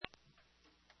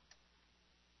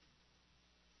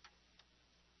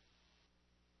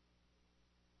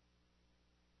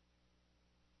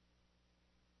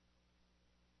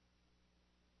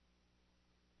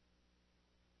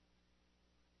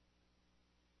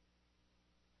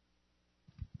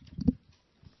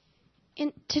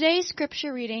Today's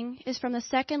scripture reading is from the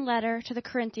second letter to the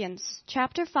Corinthians,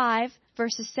 chapter 5,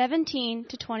 verses 17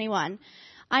 to 21.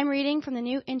 I'm reading from the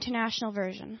New International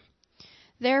Version.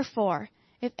 Therefore,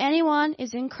 if anyone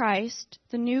is in Christ,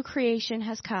 the new creation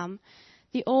has come.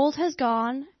 The old has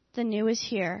gone, the new is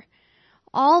here.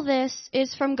 All this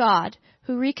is from God,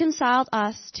 who reconciled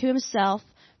us to himself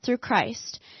through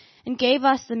Christ, and gave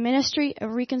us the ministry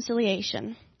of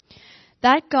reconciliation.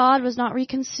 That God was not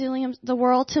reconciling the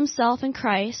world to himself in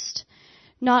Christ,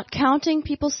 not counting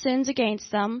people's sins against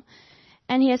them,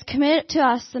 and he has committed to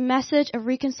us the message of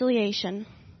reconciliation.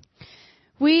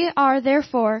 We are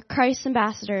therefore Christ's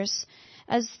ambassadors,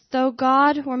 as though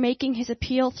God were making his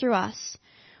appeal through us.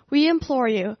 We implore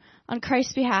you, on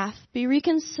Christ's behalf, be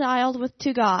reconciled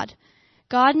to God.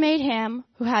 God made him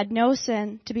who had no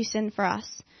sin to be sin for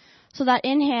us, so that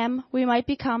in him we might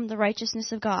become the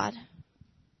righteousness of God.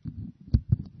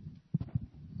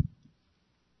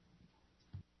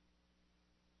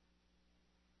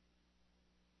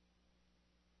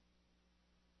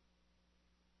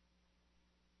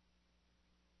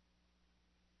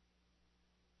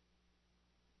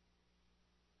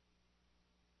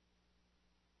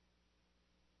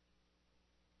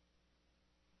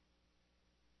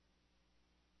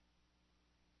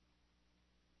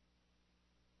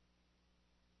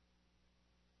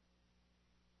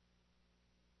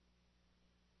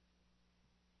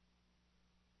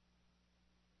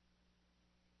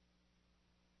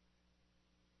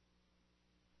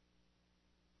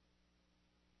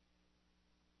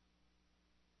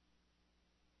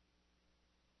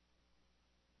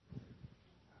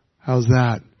 How's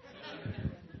that?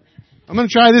 I'm going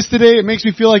to try this today. It makes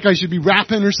me feel like I should be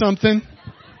rapping or something.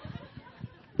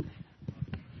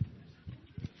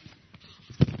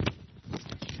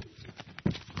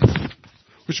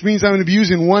 Which means I'm going to be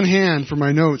using one hand for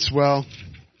my notes. Well,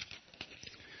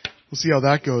 we'll see how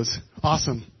that goes.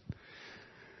 Awesome.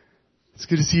 It's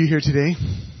good to see you here today.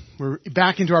 We're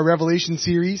back into our Revelation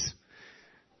series.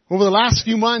 Over the last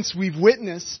few months, we've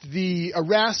witnessed the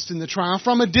arrest and the trial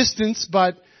from a distance,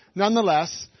 but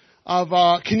nonetheless,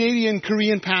 of Canadian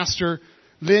Korean pastor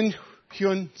Lin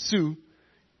Hyun-soo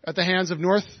at the hands of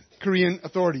North Korean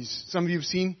authorities. Some of you have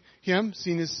seen him,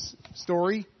 seen his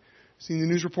story, seen the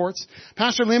news reports.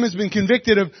 Pastor Lim has been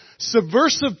convicted of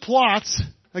subversive plots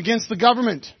against the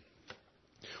government,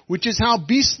 which is how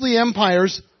beastly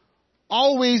empires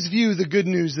always view the good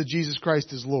news that Jesus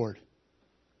Christ is Lord.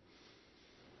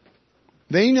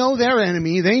 They know their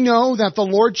enemy. They know that the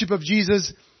lordship of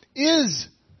Jesus is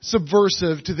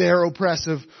subversive to their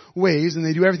oppressive ways, and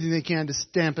they do everything they can to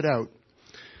stamp it out.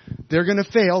 They're going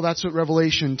to fail. That's what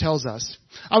Revelation tells us.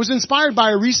 I was inspired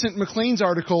by a recent Maclean's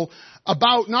article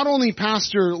about not only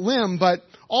Pastor Lim, but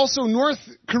also North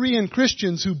Korean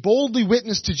Christians who boldly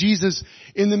witnessed to Jesus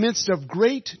in the midst of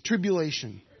great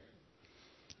tribulation.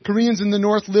 Koreans in the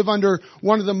North live under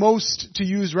one of the most, to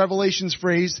use Revelation's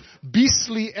phrase,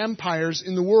 beastly empires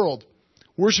in the world.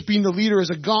 Worshipping the leader as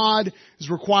a god is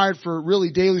required for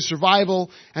really daily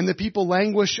survival, and the people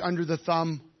languish under the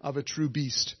thumb of a true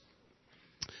beast.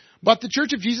 But the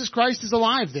Church of Jesus Christ is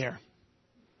alive there.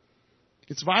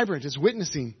 It's vibrant, it's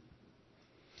witnessing.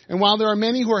 And while there are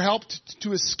many who are helped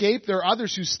to escape, there are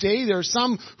others who stay. There are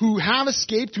some who have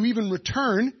escaped who even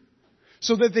return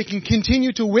so that they can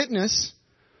continue to witness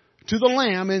to the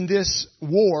Lamb in this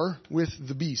war with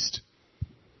the beast.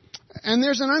 And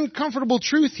there's an uncomfortable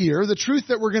truth here, the truth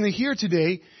that we're going to hear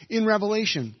today in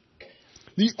Revelation.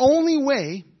 The only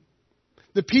way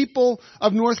the people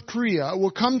of North Korea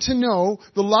will come to know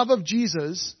the love of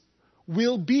Jesus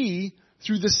will be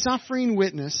through the suffering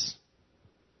witness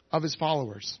of his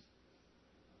followers.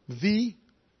 The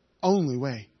only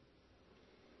way.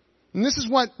 And this is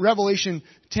what Revelation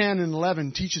 10 and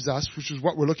 11 teaches us, which is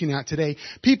what we're looking at today.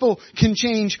 People can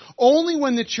change only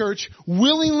when the church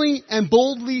willingly and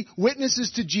boldly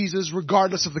witnesses to Jesus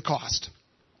regardless of the cost.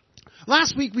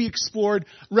 Last week we explored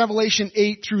Revelation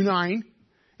 8 through 9.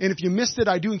 And if you missed it,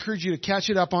 I do encourage you to catch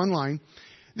it up online.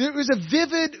 There was a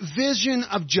vivid vision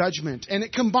of judgment, and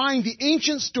it combined the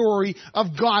ancient story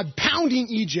of God pounding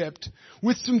Egypt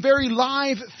with some very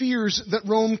live fears that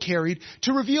Rome carried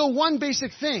to reveal one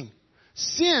basic thing.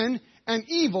 Sin and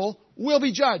evil will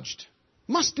be judged,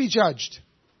 must be judged.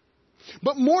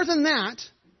 But more than that,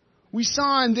 we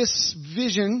saw in this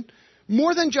vision,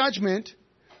 more than judgment,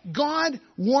 God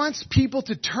wants people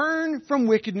to turn from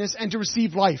wickedness and to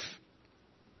receive life.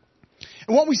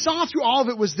 And what we saw through all of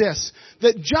it was this,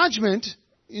 that judgment,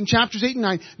 in chapters 8 and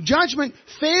 9, judgment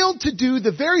failed to do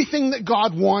the very thing that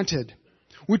God wanted,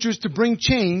 which was to bring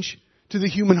change to the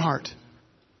human heart.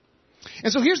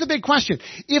 And so here's the big question.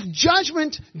 If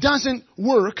judgment doesn't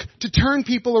work to turn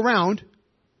people around,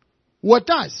 what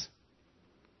does?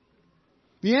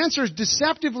 The answer is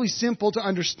deceptively simple to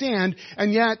understand,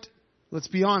 and yet, let's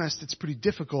be honest, it's pretty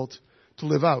difficult to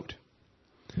live out.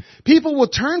 People will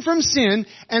turn from sin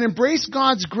and embrace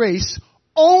God's grace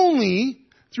only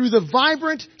through the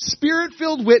vibrant,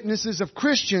 Spirit-filled witnesses of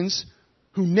Christians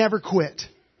who never quit.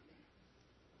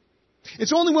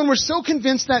 It's only when we're so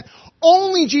convinced that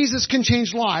only Jesus can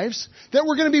change lives that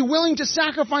we're going to be willing to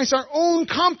sacrifice our own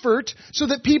comfort so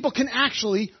that people can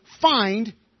actually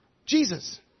find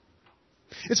Jesus.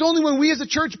 It's only when we as a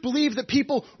church believe that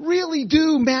people really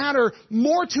do matter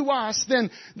more to us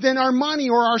than our money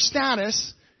or our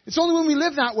status. It's only when we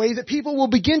live that way that people will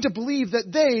begin to believe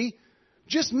that they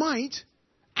just might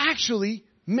actually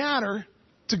matter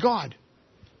to God.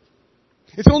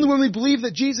 It's only when we believe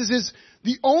that Jesus is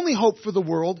the only hope for the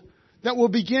world that will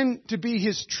begin to be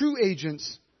His true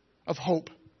agents of hope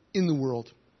in the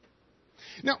world.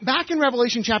 Now, back in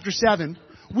Revelation chapter 7,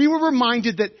 we were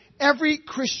reminded that every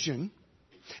Christian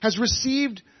has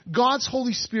received God's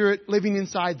Holy Spirit living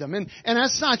inside them. And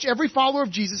as such, every follower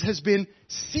of Jesus has been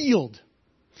sealed.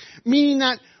 Meaning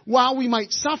that while we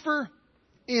might suffer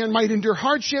and might endure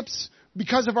hardships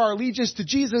because of our allegiance to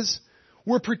Jesus,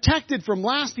 we're protected from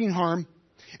lasting harm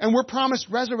and we're promised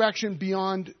resurrection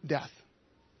beyond death.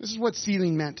 This is what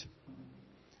sealing meant.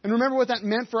 And remember what that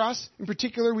meant for us? In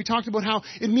particular, we talked about how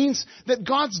it means that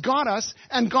God's got us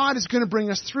and God is going to bring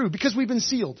us through because we've been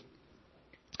sealed.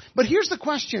 But here's the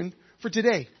question for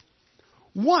today.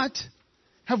 What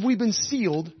have we been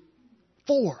sealed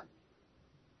for?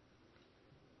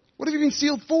 What have you been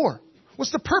sealed for?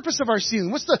 What's the purpose of our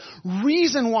sealing? What's the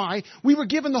reason why we were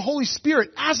given the Holy Spirit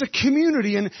as a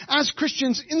community and as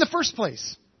Christians in the first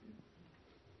place?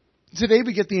 Today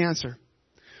we get the answer.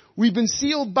 We've been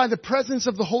sealed by the presence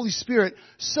of the Holy Spirit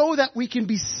so that we can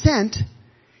be sent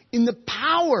in the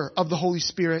power of the Holy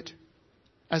Spirit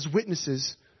as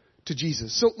witnesses to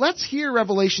Jesus. So let's hear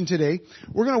Revelation today.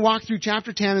 We're going to walk through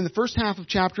chapter 10 and the first half of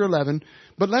chapter 11,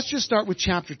 but let's just start with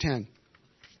chapter 10.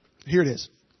 Here it is.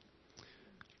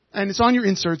 And it's on your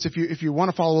inserts if you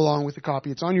want to follow along with the copy.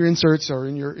 It's on your inserts or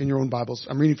in your own Bibles.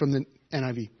 I'm reading from the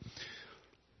NIV.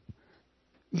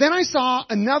 Then I saw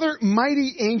another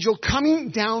mighty angel coming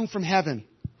down from heaven.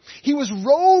 He was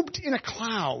robed in a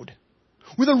cloud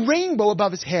with a rainbow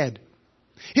above his head.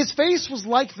 His face was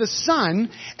like the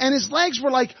sun, and his legs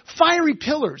were like fiery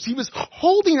pillars. He was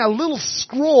holding a little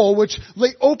scroll which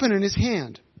lay open in his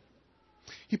hand.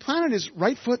 He planted his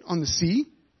right foot on the sea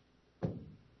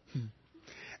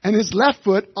and his left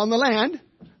foot on the land,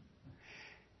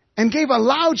 and gave a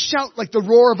loud shout like the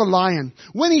roar of a lion.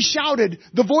 When he shouted,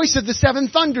 the voice of the seven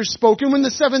thunders spoke. And when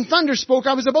the seven thunders spoke,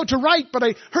 I was about to write, but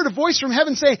I heard a voice from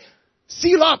heaven say,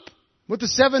 "Seal up what the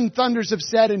seven thunders have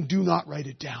said and do not write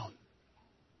it down."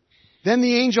 Then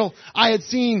the angel I had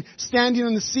seen standing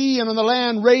on the sea and on the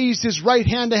land raised his right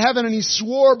hand to heaven, and he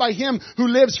swore by him who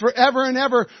lives forever and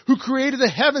ever, who created the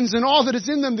heavens and all that is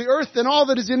in them, the earth and all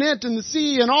that is in it, and the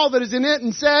sea and all that is in it,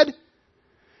 and said,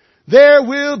 "There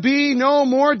will be no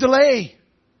more delay.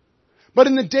 But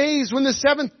in the days when the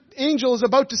seventh angel is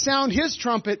about to sound his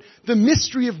trumpet, the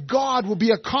mystery of God will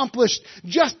be accomplished,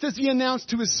 just as he announced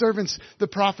to his servants, the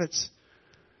prophets."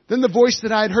 Then the voice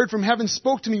that I had heard from heaven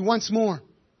spoke to me once more.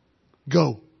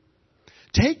 "Go.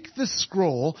 Take the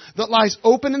scroll that lies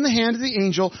open in the hand of the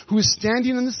angel who is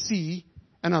standing on the sea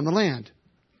and on the land."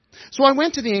 So I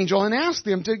went to the angel and asked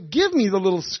him to give me the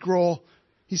little scroll.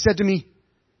 He said to me,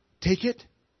 "Take it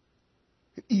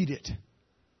and eat it.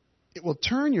 It will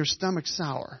turn your stomach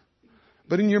sour,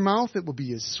 but in your mouth it will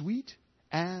be as sweet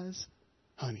as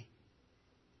honey."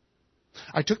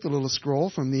 I took the little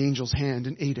scroll from the angel's hand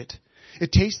and ate it.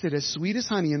 It tasted as sweet as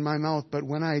honey in my mouth, but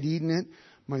when I had eaten it,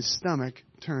 my stomach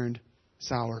turned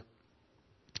sour.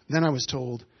 Then I was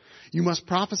told, "You must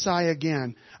prophesy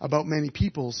again about many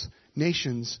peoples,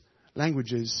 nations,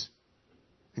 languages,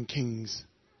 and kings."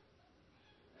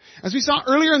 As we saw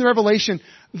earlier in the Revelation,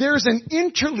 there's an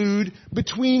interlude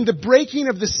between the breaking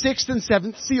of the sixth and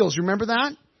seventh seals. Remember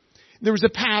that? There was a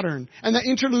pattern, and that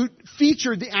interlude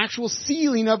featured the actual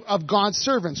sealing of God's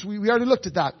servants. We already looked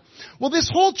at that. Well, this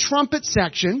whole trumpet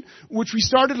section, which we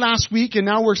started last week and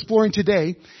now we're exploring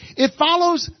today, it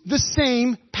follows the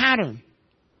same pattern.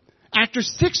 After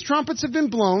 6 trumpets have been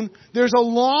blown, there's a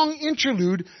long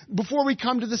interlude before we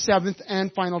come to the 7th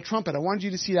and final trumpet. I wanted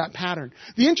you to see that pattern.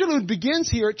 The interlude begins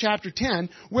here at chapter 10,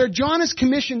 where John is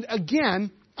commissioned again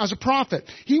as a prophet.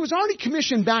 He was already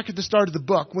commissioned back at the start of the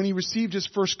book when he received his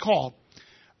first call.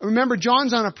 Remember,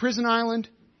 John's on a prison island.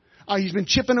 He's been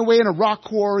chipping away in a rock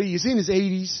quarry. He's in his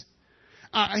 80s.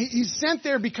 He's sent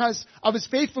there because of his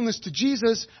faithfulness to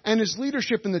Jesus and his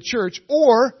leadership in the church,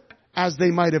 or, as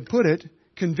they might have put it,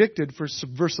 convicted for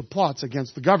subversive plots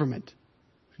against the government.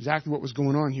 Exactly what was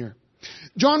going on here.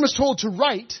 John was told to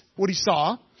write what he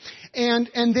saw, and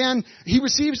then he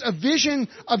receives a vision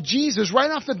of Jesus right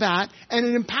off the bat, and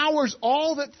it empowers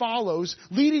all that follows,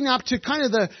 leading up to kind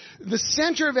of the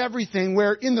center of everything,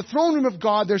 where in the throne room of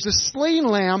God there's a slain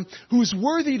lamb who is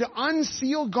worthy to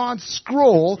unseal God's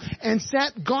scroll and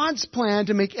set God's plan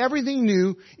to make everything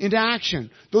new into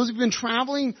action. Those who've been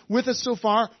traveling with us so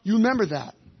far, you remember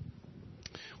that.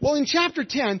 Well, in chapter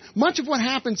 10, much of what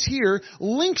happens here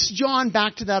links John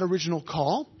back to that original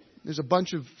call. There's a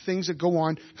bunch of things that go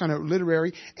on, kind of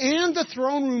literary, and the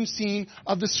throne room scene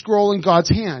of the scroll in God's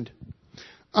hand.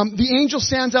 The angel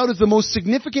stands out as the most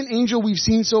significant angel we've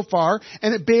seen so far,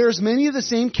 and it bears many of the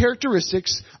same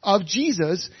characteristics of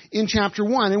Jesus in chapter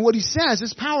 1. And what he says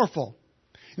is powerful.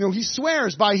 You know, he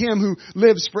swears by him who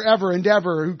lives forever and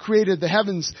ever, who created the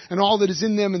heavens and all that is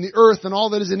in them, and the earth and all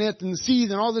that is in it, and the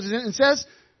seas and all that is in it, and says,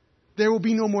 there will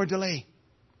be no more delay.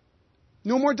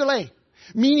 No more delay.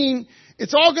 Meaning,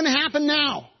 it's all going to happen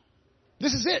now.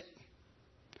 This is it.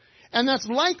 And that's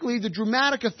likely the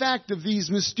dramatic effect of these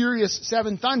mysterious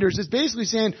seven thunders, is basically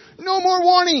saying, no more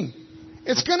warning.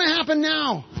 It's going to happen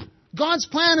now. God's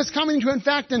plan is coming into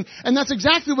effect, and that's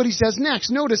exactly what he says next.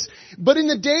 Notice, but in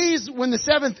the days when the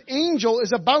seventh angel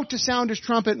is about to sound his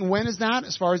trumpet, and when is that,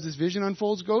 as far as this vision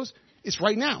unfolds goes? It's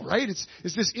right now, right? It's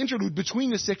this interlude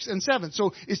between the 6th and 7th.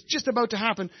 So it's just about to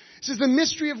happen. It says the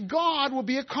mystery of God will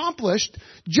be accomplished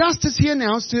just as he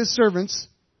announced to his servants,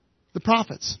 the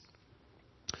prophets.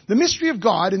 The mystery of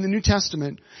God in the New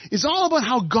Testament is all about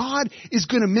how God is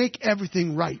going to make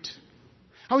everything right.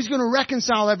 How he's going to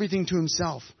reconcile everything to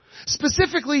himself.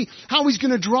 Specifically, how he's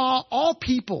going to draw all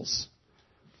peoples,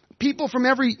 people from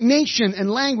every nation and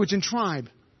language and tribe,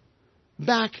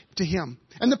 back to him.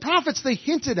 And the prophets, they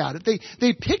hinted at it.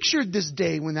 They pictured this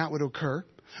day when that would occur,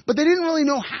 but they didn't really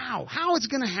know how it's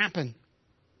going to happen.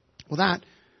 Well, that,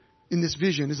 in this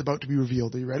vision, is about to be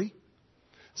revealed. Are you ready?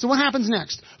 So what happens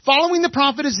next? Following the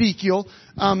prophet Ezekiel,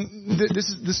 this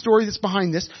is the story that's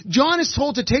behind this, John is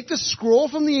told to take the scroll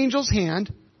from the angel's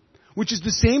hand, which is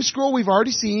the same scroll we've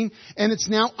already seen, and it's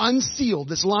now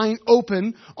unsealed. It's lying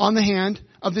open on the hand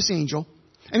of this angel,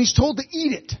 and he's told to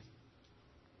eat it.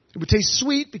 It would taste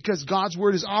sweet because God's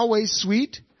word is always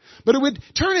sweet. But it would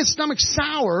turn his stomach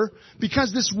sour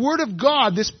because this word of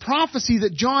God, this prophecy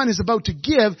that John is about to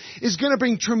give, is going to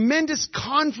bring tremendous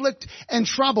conflict and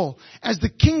trouble as the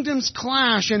kingdoms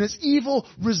clash and as evil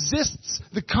resists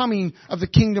the coming of the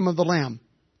kingdom of the Lamb.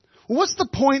 Well, what's the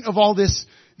point of all this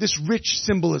rich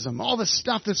symbolism, all the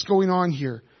stuff that's going on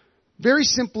here? Very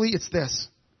simply, it's this.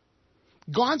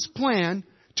 God's plan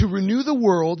to renew the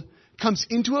world comes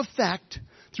into effect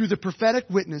through the prophetic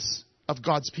witness of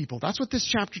God's people. That's what this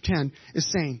chapter 10 is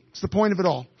saying. It's the point of it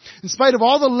all. In spite of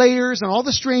all the layers and all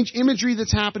the strange imagery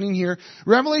that's happening here,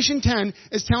 Revelation 10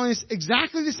 is telling us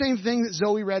exactly the same thing that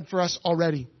Zoe read for us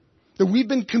already. That we've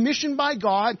been commissioned by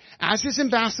God as his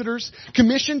ambassadors,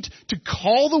 commissioned to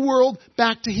call the world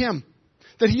back to him.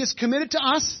 That he has committed to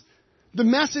us the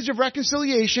message of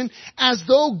reconciliation as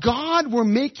though God were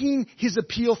making his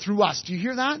appeal through us. Do you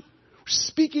hear that? We're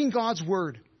speaking God's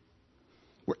word.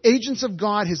 We're agents of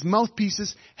God, his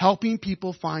mouthpieces, helping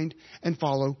people find and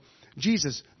follow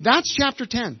Jesus. That's chapter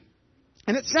 10.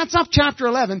 And it sets up chapter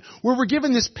 11, where we're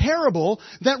given this parable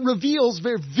that reveals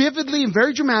very vividly and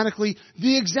very dramatically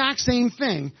the exact same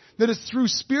thing, that is through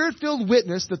spirit-filled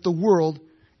witness that the world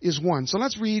is one. So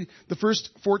let's read the first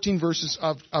 14 verses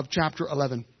of chapter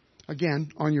 11. Again,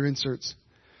 on your inserts.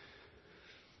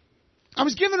 I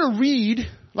was given a reed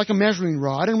like a measuring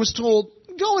rod and was told,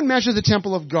 go and measure the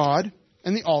temple of God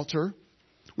and the altar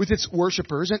with its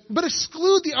worshippers, but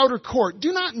exclude the outer court.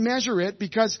 Do not measure it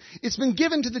because it's been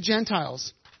given to the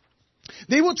Gentiles.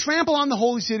 They will trample on the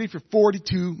holy city for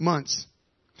 42 months.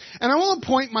 And I will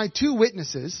appoint my 2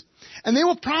 witnesses, and they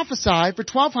will prophesy for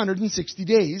 1,260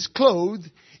 days, clothed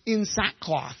in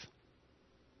sackcloth.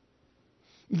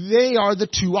 They are the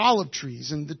 2 olive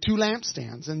trees and the 2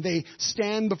 lampstands, and they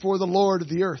stand before the Lord of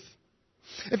the earth.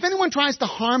 If anyone tries to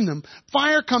harm them,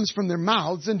 fire comes from their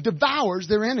mouths and devours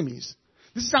their enemies.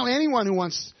 This is how anyone who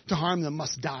wants to harm them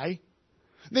must die.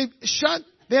 They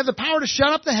have the power to shut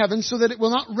up the heavens so that it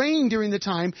will not rain during the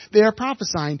time they are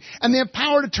prophesying. And they have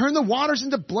power to turn the waters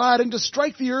into blood and to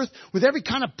strike the earth with every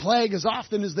kind of plague as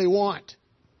often as they want.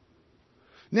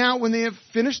 Now, when they have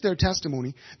finished their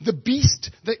testimony, the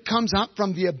beast that comes up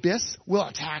from the abyss will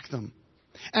attack them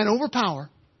and overpower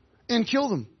and kill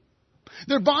them.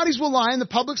 Their bodies will lie in the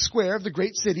public square of the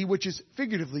great city, which is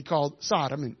figuratively called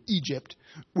Sodom in Egypt,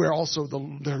 where also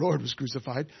their Lord was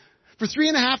crucified. For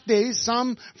 3.5 days,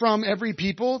 some from every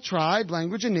people, tribe,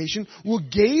 language, and nation will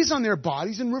gaze on their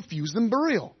bodies and refuse them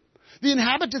burial. The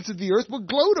inhabitants of the earth will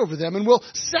gloat over them and will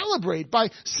celebrate by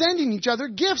sending each other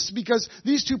gifts because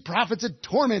these two prophets had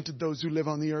tormented those who live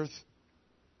on the earth.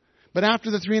 But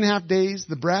after the 3.5 days,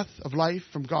 the breath of life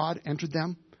from God entered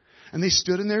them, and they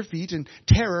stood on their feet, and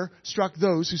terror struck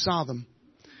those who saw them.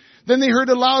 Then they heard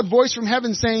a loud voice from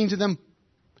heaven saying to them,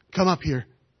 "Come up here."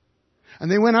 And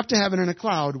they went up to heaven in a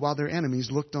cloud while their enemies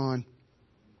looked on.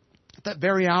 At that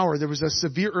very hour, there was a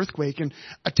severe earthquake, and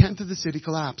 1/10 of the city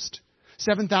collapsed.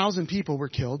 7,000 people were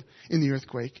killed in the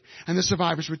earthquake, and the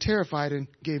survivors were terrified and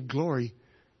gave glory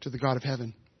to the God of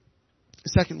heaven. The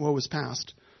second woe is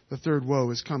past. The third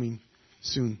woe is coming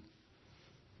soon.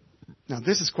 Now,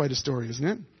 this is quite a story, isn't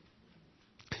it?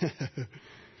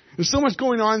 There's so much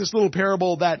going on in this little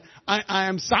parable that I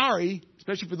am sorry,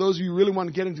 especially for those of you who really want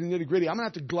to get into the nitty-gritty, I'm going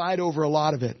to have to glide over a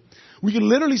lot of it. We can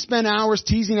literally spend hours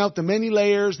teasing out the many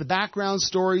layers, the background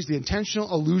stories, the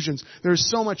intentional allusions. There's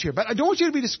so much here. But I don't want you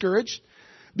to be discouraged,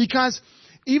 because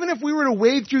even if we were to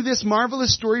wade through this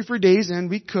marvelous story for days, and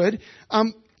we could,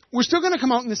 we're still going to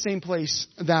come out in the same place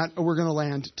that we're going to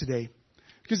land today.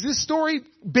 Because this story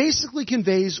basically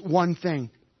conveys one thing.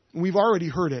 We've already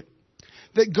heard it.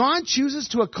 That God chooses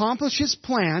to accomplish His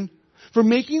plan for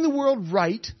making the world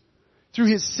right through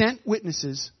His sent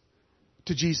witnesses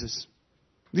to Jesus.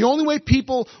 The only way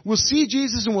people will see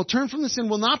Jesus and will turn from the sin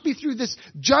will not be through this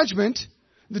judgment,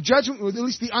 the judgment, or at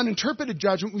least the uninterpreted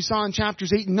judgment we saw in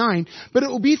chapters 8 and 9, but it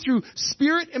will be through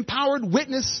Spirit-empowered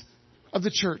witness of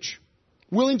the church,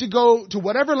 willing to go to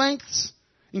whatever lengths,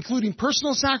 including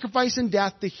personal sacrifice and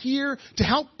death, to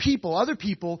help people, other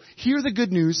people, hear the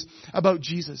good news about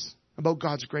Jesus, about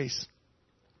God's grace.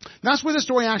 That's where the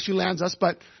story actually lands us,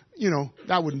 but,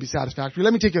 that wouldn't be satisfactory.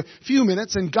 Let me take a few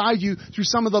minutes and guide you through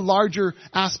some of the larger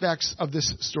aspects of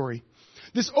this story.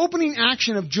 This opening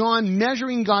action of John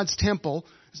measuring God's temple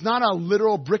is not a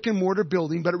literal brick and mortar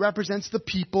building, but it represents the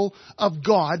people of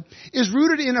God, is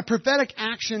rooted in a prophetic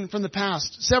action from the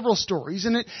past, several stories.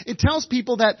 And it tells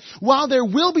people that while there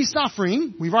will be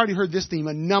suffering, we've already heard this theme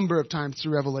a number of times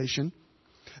through Revelation,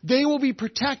 they will be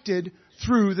protected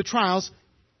through the trials,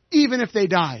 even if they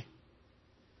die.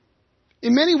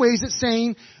 In many ways, it's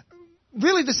saying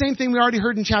really the same thing we already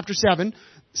heard in chapter 7.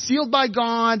 Sealed by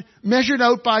God, measured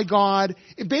out by God.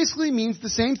 It basically means the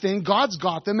same thing. God's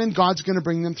got them and God's going to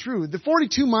bring them through. The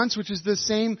 42 months, which is the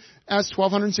same as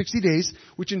 1,260 days,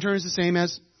 which in turn is the same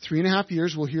as 3.5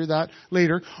 years, we'll hear that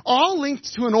later, all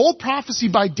linked to an old prophecy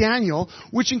by Daniel,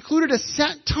 which included a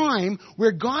set time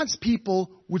where God's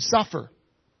people would suffer,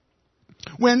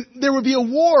 when there would be a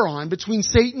war on between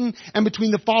Satan and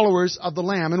between the followers of the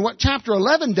Lamb. And what chapter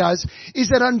 11 does is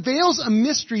it unveils a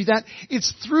mystery that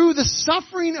it's through the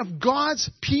suffering of God's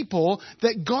people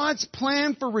that God's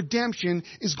plan for redemption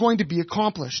is going to be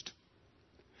accomplished.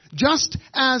 Just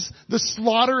as the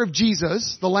slaughter of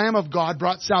Jesus, the Lamb of God,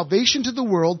 brought salvation to the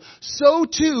world, so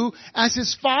too, as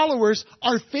His followers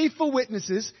are faithful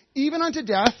witnesses, even unto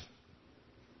death,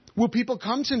 will people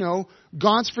come to know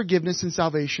God's forgiveness and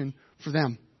salvation for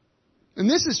them. And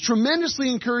this is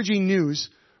tremendously encouraging news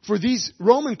for these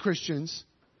Roman Christians,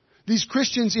 these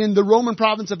Christians in the Roman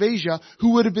province of Asia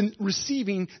who would have been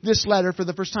receiving this letter for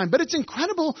the first time. But it's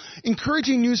incredible,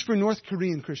 encouraging news for North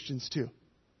Korean Christians too.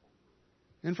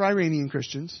 And for Iranian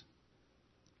Christians.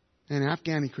 And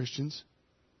Afghani Christians.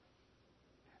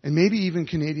 And maybe even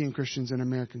Canadian Christians and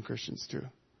American Christians too.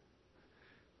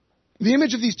 The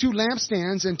image of these 2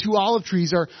 lampstands and 2 olive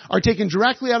trees are taken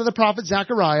directly out of the prophet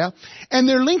Zechariah, and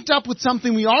they're linked up with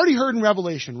something we already heard in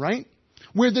Revelation, right?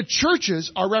 Where the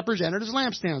churches are represented as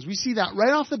lampstands. We see that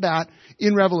right off the bat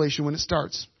in Revelation when it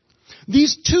starts.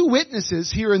 These 2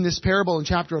 witnesses here in this parable in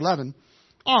chapter 11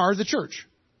 are the church,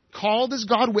 called as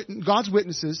God's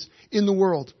witnesses in the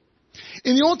world.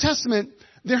 In the Old Testament,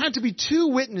 there had to be 2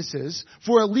 witnesses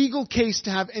for a legal case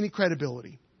to have any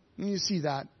credibility. And you see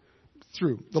that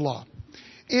through the law.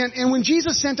 And when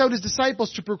Jesus sent out His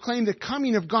disciples to proclaim the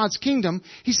coming of God's kingdom,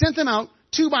 He sent them out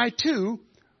 2 by 2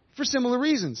 for similar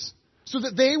reasons, so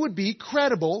that they would be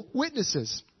credible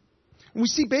witnesses. And we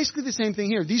see basically the same thing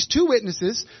here. These 2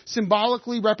 witnesses,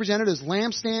 symbolically represented as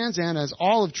lampstands and as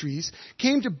olive trees,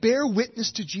 came to bear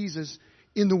witness to Jesus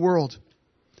in the world.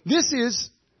 This is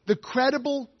the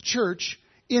credible church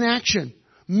in action,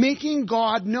 making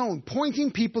God known,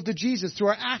 pointing people to Jesus through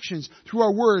our actions, through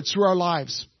our words, through our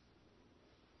lives.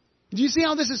 Do you see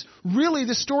how this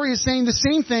story is saying the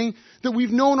same thing that we've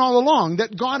known all along,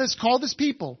 that God has called His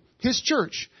people, His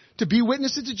church, to be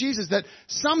witnesses to Jesus, that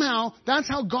somehow that's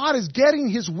how God is getting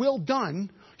his will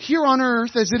done here on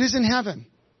earth as it is in heaven.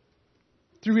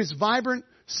 Through his vibrant,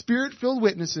 Spirit-filled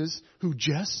witnesses who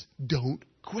just don't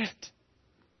quit.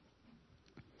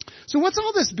 So what's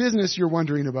all this business you're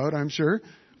wondering about, I'm sure?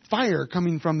 Fire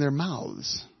coming from their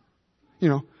mouths.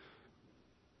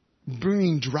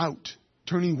 Bringing drought,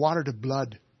 turning water to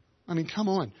blood. I mean, come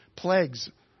on. Plagues,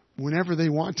 whenever they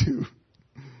want to.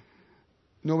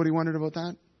 Nobody wondered about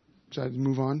that? Should I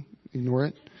move on? Ignore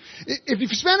it? If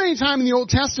you've spent any time in the Old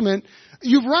Testament,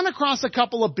 you've run across a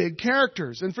couple of big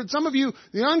characters. And for some of you,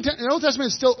 the Old Testament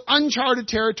is still uncharted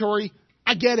territory.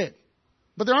 I get it.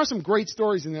 But there are some great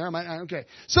stories in there. Okay.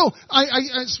 So,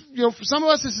 for some of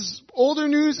us, this is older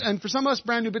news, and for some of us,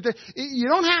 brand new. But you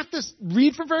don't have to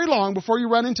read for very long before you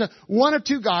run into one or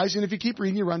two guys. And if you keep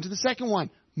reading, you run to the second one.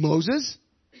 Moses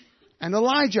and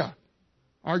Elijah.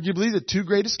 Arguably the two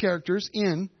greatest characters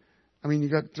in, you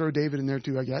got to throw David in there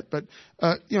too, I get. But,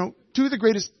 two of the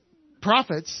greatest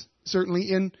prophets, certainly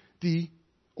in the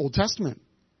Old Testament.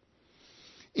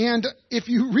 And if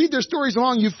you read their stories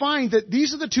along, you find that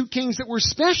these are the two kings that were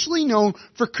especially known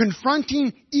for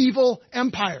confronting evil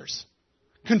empires.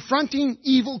 Confronting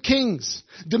evil kings.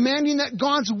 Demanding that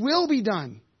God's will be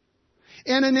done.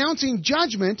 And announcing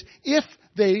judgment if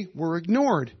they were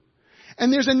ignored.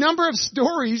 And there's a number of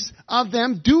stories of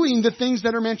them doing the things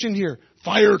that are mentioned here.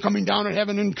 Fire coming down in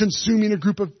heaven and consuming a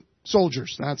group of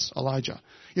soldiers. That's Elijah.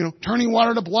 Turning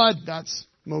water to blood. That's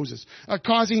Moses.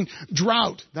 Causing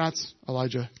drought. That's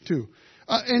Elijah too.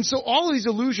 And so all of these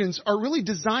allusions are really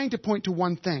designed to point to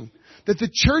one thing. That the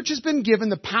church has been given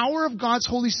the power of God's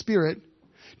Holy Spirit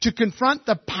to confront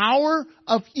the power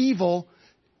of evil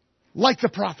like the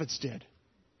prophets did.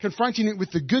 Confronting it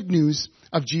with the good news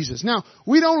of Jesus. Now,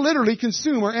 we don't literally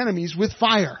consume our enemies with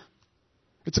fire.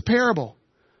 It's a parable.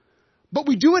 But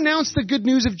we do announce the good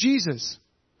news of Jesus.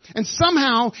 And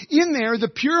somehow, in there, the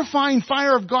purifying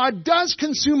fire of God does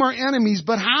consume our enemies.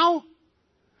 But how?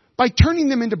 By turning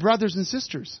them into brothers and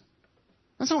sisters.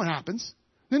 That's how it happens.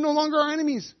 They're no longer our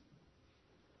enemies.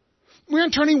 We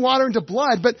aren't turning water into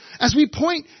blood, but as we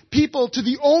point people to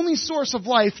the only source of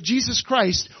life, Jesus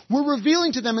Christ, we're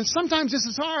revealing to them, and sometimes this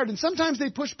is hard, and sometimes they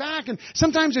push back, and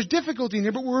sometimes there's difficulty in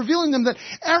there, but we're revealing them that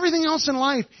everything else in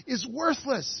life is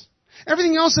worthless.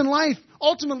 Everything else in life,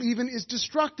 ultimately even, is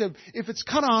destructive if it's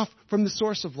cut off from the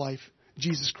source of life,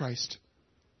 Jesus Christ.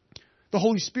 The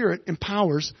Holy Spirit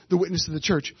empowers the witness of the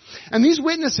church. And these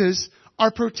witnesses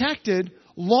are protected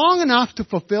long enough to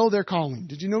fulfill their calling.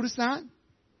 Did you notice that?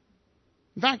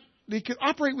 In fact, they could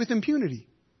operate with impunity.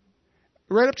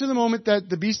 Right up to the moment that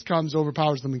the beast comes,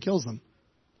 overpowers them, and kills them.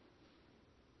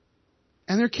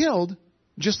 And they're killed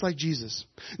just like Jesus.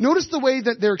 Notice the way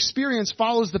that their experience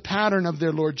follows the pattern of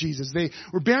their Lord Jesus. They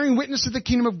were bearing witness to the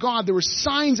kingdom of God. There were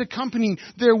signs accompanying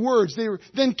their words. They were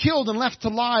then killed and left to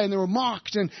lie, and they were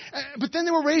mocked. But then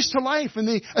they were raised to life, and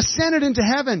they ascended into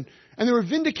heaven. And they were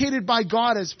vindicated by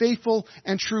God as faithful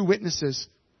and true witnesses.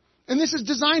 And this is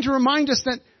designed to remind us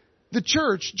that the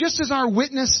church, just as our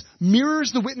witness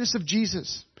mirrors the witness of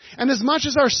Jesus, and as much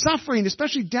as our suffering,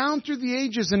 especially down through the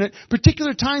ages and at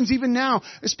particular times even now,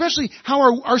 especially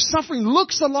how our suffering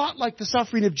looks a lot like the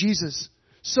suffering of Jesus,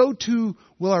 so too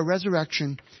will our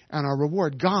resurrection and our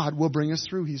reward. God will bring us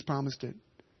through. He's promised it.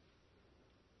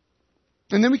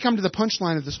 And then we come to the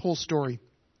punchline of this whole story.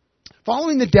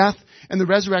 Following the death and the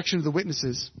resurrection of the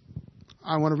witnesses,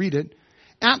 I want to read it,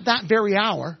 at that very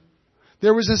hour,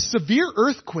 there was a severe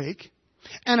earthquake,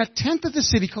 and a tenth of the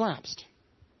city collapsed.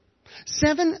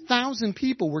 7,000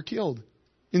 people were killed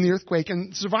in the earthquake,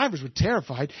 and survivors were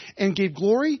terrified and gave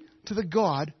glory to the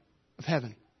God of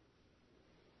heaven.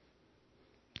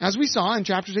 As we saw in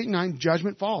chapters 8 and 9,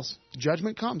 judgment falls.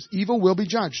 Judgment comes. Evil will be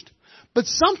judged. But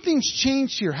something's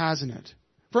changed here, hasn't it?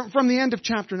 From the end of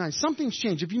chapter 9, something's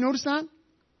changed. Have you noticed that?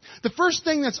 The first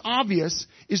thing that's obvious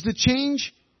is the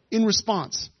change in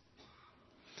response.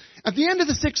 At the end of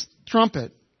the sixth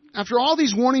trumpet, after all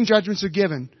these warning judgments are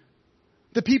given,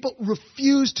 the people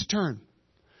refused to turn,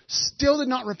 still did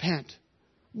not repent,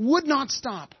 would not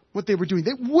stop what they were doing.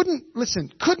 They wouldn't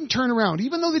listen, couldn't turn around.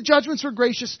 Even though the judgments were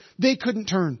gracious, they couldn't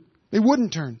turn. They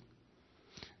wouldn't turn.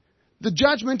 The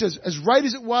judgment, as right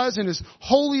as it was and as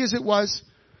holy as it was,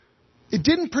 it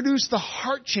didn't produce the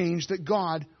heart change that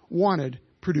God wanted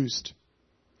produced.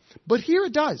 But here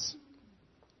it does.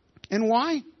 And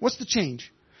why? What's the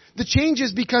change? The change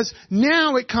is because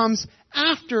now it comes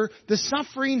after the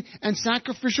suffering and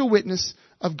sacrificial witness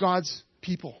of God's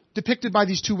people. depicted by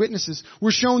these two witnesses,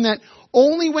 we're shown that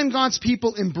only when God's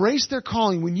people embrace their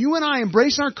calling, when you and I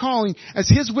embrace our calling as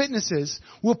His witnesses,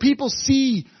 will people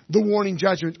see the warning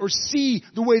judgment, or see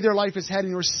the way their life is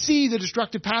heading, or see the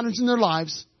destructive patterns in their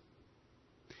lives,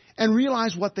 and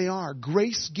realize what they are,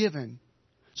 grace given,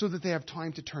 so that they have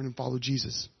time to turn and follow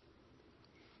Jesus.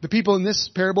 The people in this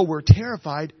parable were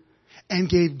terrified and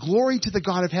gave glory to the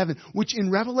God of heaven, which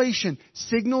in Revelation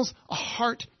signals a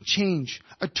heart change,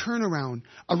 a turnaround,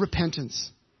 a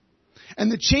repentance.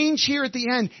 And the change here at the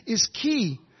end is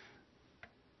key.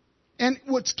 And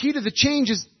what's key to the change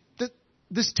is that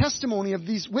this testimony of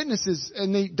these witnesses,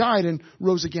 and they died and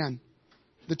rose again.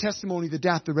 The testimony, the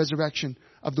death, the resurrection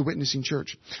of the witnessing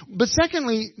church. But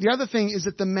secondly, the other thing is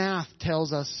that the math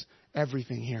tells us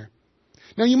everything here.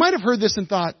 Now, you might have heard this and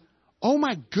thought, oh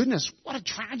my goodness, what a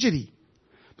tragedy.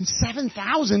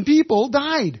 7,000 people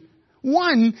died.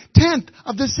 1/10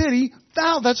 of the city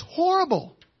fell. That's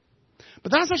horrible.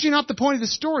 But that's actually not the point of the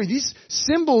story. These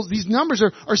symbols, these numbers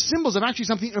are symbols of actually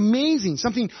something amazing,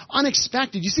 something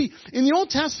unexpected. You see, in the Old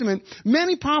Testament,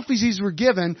 many prophecies were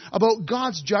given about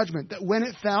God's judgment, that when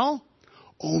it fell,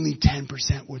 only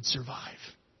 10% would survive.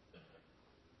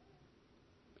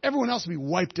 Everyone else would be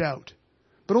wiped out.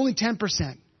 But only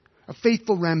 10%, a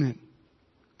faithful remnant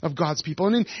of God's people.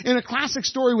 And in a classic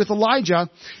story with Elijah,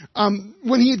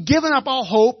 when he had given up all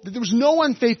hope, that there was no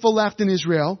one faithful left in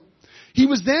Israel, he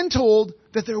was then told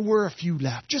that there were a few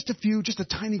left. Just a few, just a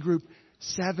tiny group.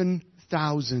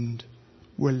 7,000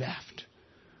 were left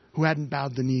who hadn't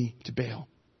bowed the knee to Baal.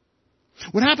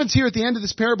 What happens here at the end of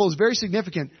this parable is very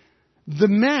significant. The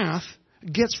math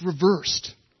gets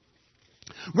reversed.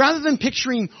 Rather than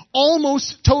picturing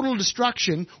almost total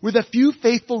destruction with a few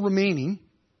faithful remaining,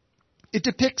 it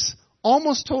depicts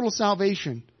almost total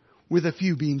salvation with a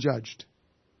few being judged.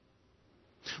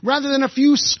 Rather than a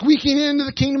few squeaking into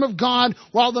the kingdom of God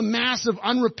while the mass of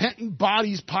unrepentant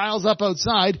bodies piles up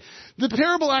outside, the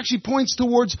parable actually points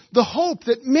towards the hope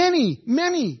that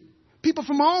many people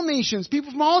from all nations,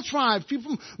 people from all tribes,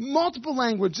 people from multiple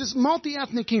languages, this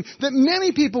multi-ethnic kingdom, that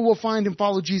many people will find and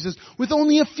follow Jesus with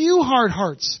only a few hard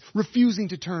hearts refusing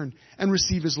to turn and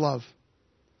receive His love.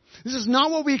 This is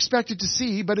not what we expected to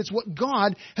see, but it's what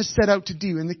God has set out to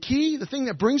do. And the key, the thing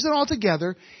that brings it all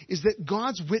together, is that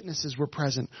God's witnesses were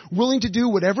present, willing to do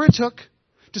whatever it took,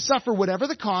 to suffer whatever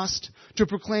the cost, to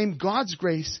proclaim God's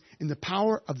grace in the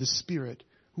power of the Spirit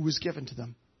who was given to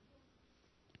them.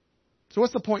 So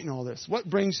what's the point in all this? What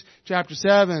brings chapter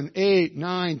 7, 8,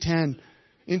 9, 10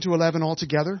 into 11 all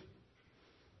together?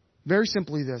 Very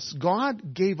simply this.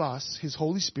 God gave us His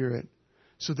Holy Spirit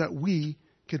so that we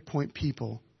could point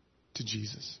people to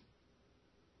Jesus.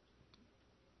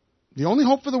 The only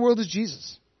hope for the world is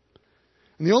Jesus.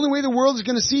 And the only way the world is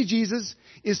going to see Jesus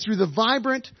is through the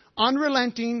vibrant,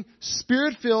 unrelenting,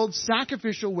 Spirit-filled,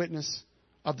 sacrificial witness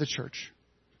of the church.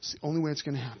 It's the only way it's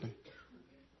going to happen.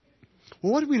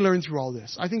 Well, what did we learn through all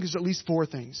this? I think there's at least 4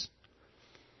 things.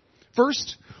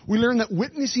 First, we learn that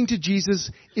witnessing to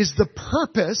Jesus is the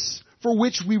purpose for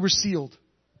which we were sealed.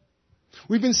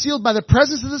 We've been sealed by the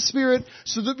presence of the Spirit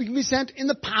so that we can be sent in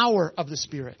the power of the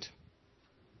Spirit.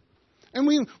 And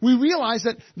we realize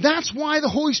that that's why the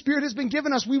Holy Spirit has been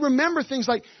given us. We remember things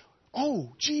like,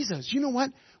 oh, Jesus, you know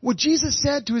what? What Jesus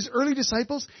said to His early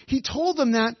disciples, He told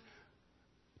them that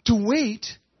to wait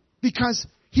because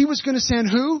He was going to send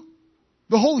who?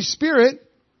 The Holy Spirit,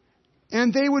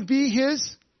 and they would be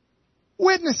His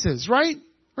witnesses, right?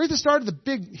 Right at the start of the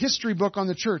big history book on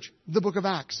the church, the book of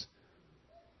Acts.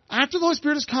 After the Holy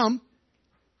Spirit has come,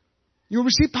 you'll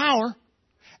receive power,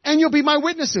 and you'll be my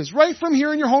witnesses, right from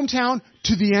here in your hometown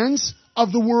to the ends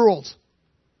of the world.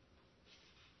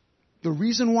 The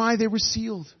reason why they were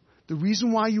sealed, the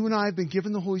reason why you and I have been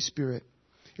given the Holy Spirit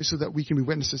is so that we can be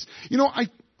witnesses. You know, I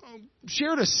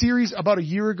shared a series about a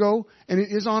year ago, and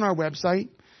it is on our website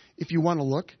if you want to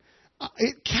look.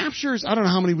 It captures, I don't know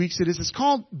how many weeks it is. It's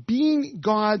called Being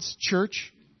God's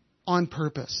Church on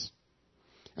Purpose.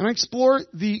 And I explore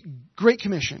the Great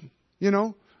Commission, you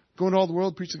know, go into all the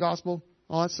world, preach the gospel,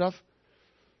 all that stuff.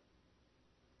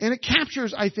 And it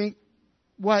captures, I think,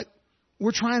 what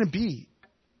we're trying to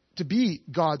be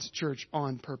God's church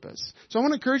on purpose. So I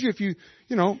want to encourage you, if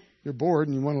you're bored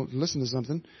and you want to listen to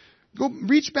something, go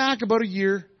reach back about a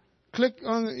year, click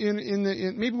on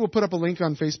maybe we'll put up a link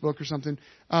on Facebook or something.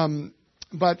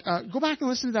 But go back and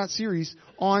listen to that series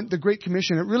on the Great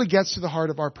Commission. It really gets to the heart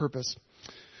of our purpose.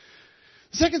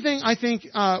 The second thing I think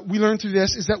we learned through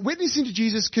this is that witnessing to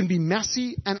Jesus can be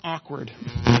messy and awkward.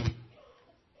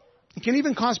 It can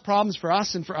even cause problems for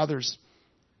us and for others.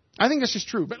 I think that's just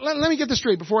true. But let me get this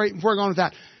straight before I go on with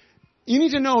that. You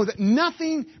need to know that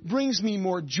nothing brings me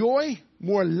more joy,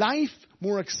 more life,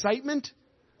 more excitement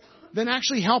than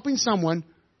actually helping someone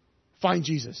find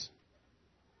Jesus.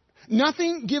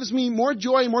 Nothing gives me more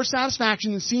joy and more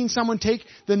satisfaction than seeing someone take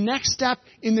the next step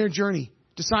in their journey,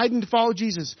 deciding to follow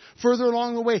Jesus, further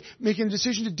along the way, making a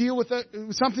decision to deal with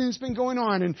something that's been going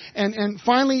on, and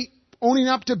finally owning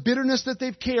up to bitterness that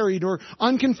they've carried, or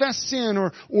unconfessed sin,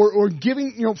 or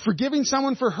giving, forgiving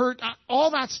someone for hurt,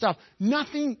 all that stuff.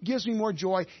 Nothing gives me more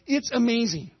joy. It's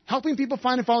amazing. Helping people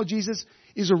find and follow Jesus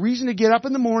is a reason to get up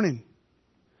in the morning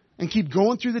and keep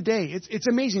going through the day. It's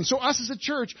amazing. So us as a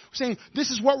church saying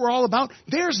this is what we're all about,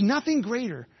 there's nothing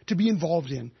greater to be involved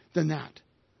in than that.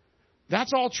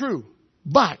 That's all true.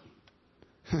 But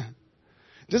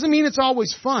doesn't mean it's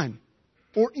always fun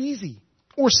or easy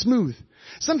or smooth.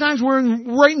 Sometimes we're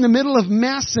right in the middle of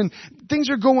mess and things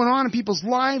are going on in people's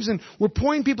lives and we're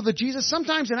pointing people to Jesus.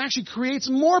 Sometimes it actually creates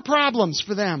more problems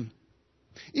for them.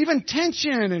 Even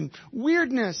tension and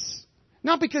weirdness.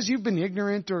 Not because you've been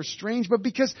ignorant or strange, but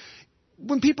because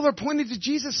when people are pointed to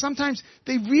Jesus, sometimes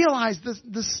they realize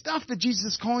the stuff that Jesus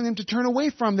is calling them to turn away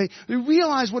from. They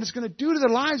realize what it's going to do to their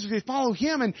lives if they follow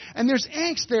Him, and there's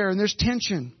angst there and there's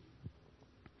tension.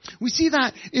 We see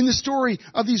that in the story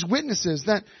of these witnesses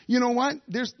that, you know what,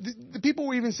 there's the people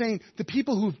were even saying, the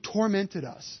people who've tormented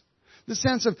us. The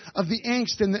sense of the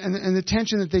angst and the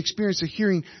tension that they experience of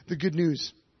hearing the good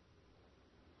news.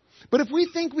 But if we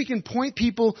think we can point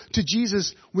people to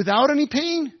Jesus without any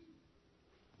pain,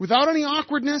 without any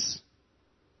awkwardness,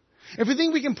 if we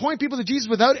think we can point people to Jesus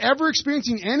without ever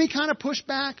experiencing any kind of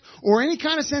pushback or any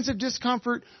kind of sense of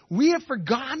discomfort, we have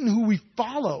forgotten who we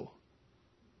follow.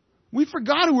 We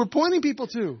forgot who we're pointing people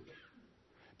to.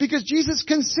 Because Jesus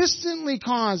consistently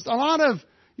caused a lot of,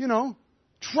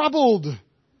 troubled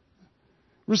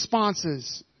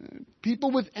responses.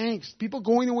 People with angst, people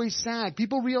going away sad,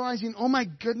 people realizing, oh my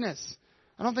goodness,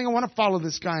 I don't think I want to follow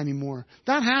this guy anymore.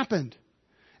 That happened.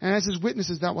 And as His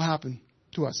witnesses, that will happen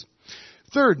to us.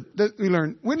 Third, that we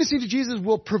learn, witnessing to Jesus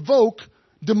will provoke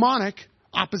demonic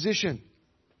opposition.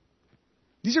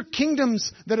 These are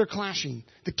kingdoms that are clashing.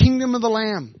 The kingdom of the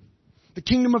Lamb, the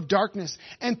kingdom of darkness,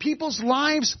 and people's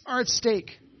lives are at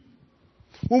stake.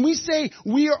 When we say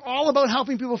we are all about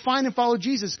helping people find and follow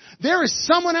Jesus, there is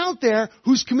someone out there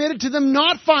who's committed to them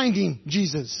not finding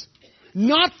Jesus,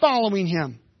 not following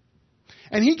Him.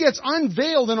 And He gets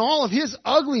unveiled in all of His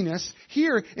ugliness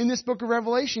here in this book of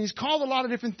Revelation. He's called a lot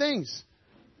of different things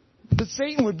that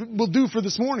Satan will do for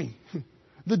this morning.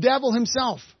 The devil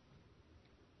himself.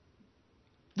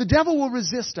 The devil will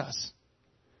resist us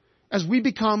as we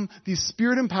become these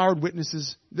Spirit-empowered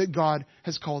witnesses that God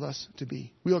has called us to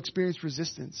be. We'll experience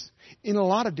resistance in a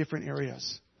lot of different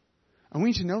areas. And we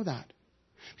need to know that.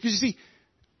 Because you see,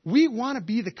 we want to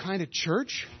be the kind of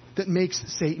church that makes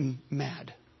Satan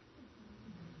mad.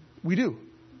 We do.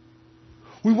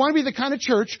 We want to be the kind of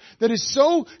church that is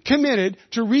so committed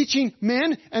to reaching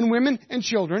men and women and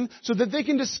children so that they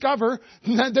can discover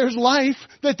that there's life,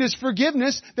 that there's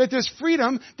forgiveness, that there's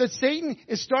freedom, that Satan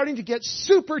is starting to get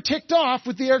super ticked off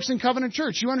with the Erickson Covenant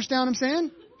Church. You understand what I'm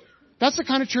saying? That's the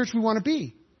kind of church we want to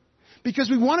be. Because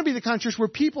we want to be the kind of church where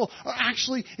people are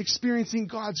actually experiencing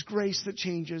God's grace that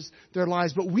changes their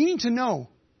lives. But we need to know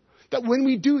that when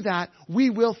we do that,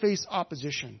 we will face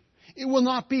opposition. It will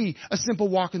not be a simple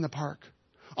walk in the park.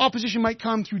 Opposition might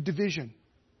come through division.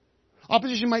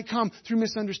 Opposition might come through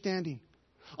misunderstanding.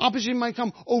 Opposition might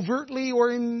come overtly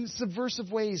or in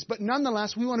subversive ways. But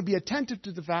nonetheless, we want to be attentive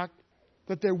to the fact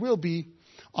that there will be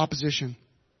opposition.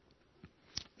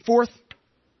 Fourth,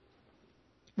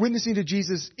 witnessing to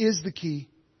Jesus is the key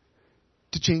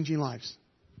to changing lives.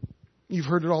 You've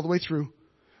heard it all the way through.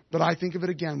 But I think of it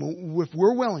again. If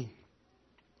we're willing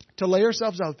to lay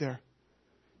ourselves out there,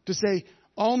 to say,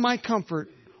 all my comfort,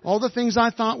 all the things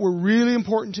I thought were really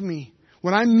important to me,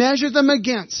 when I measure them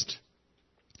against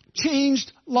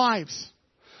changed lives,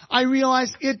 I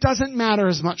realize it doesn't matter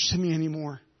as much to me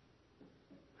anymore.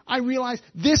 I realize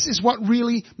this is what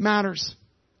really matters.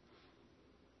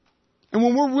 And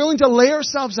when we're willing to lay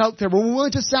ourselves out there, when we're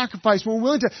willing to sacrifice, when we're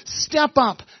willing to step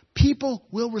up, people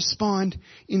will respond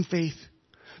in faith.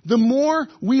 The more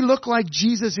we look like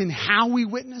Jesus in how we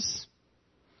witness,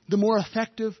 the more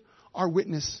effective our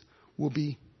witness will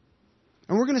be.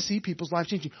 And we're going to see people's lives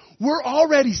changing. We're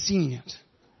already seeing it.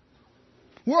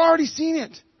 We're already seeing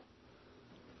it.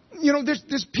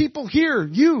 There's people here,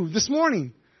 you, this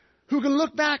morning, who can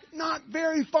look back not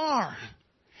very far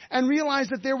and realize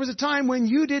that there was a time when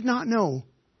you did not know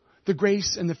the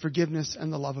grace and the forgiveness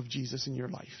and the love of Jesus in your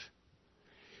life.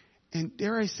 And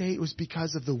dare I say, it was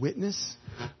because of the witness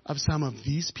of some of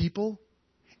these people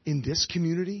in this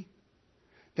community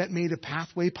that made a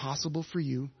pathway possible for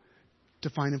you to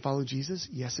find and follow Jesus?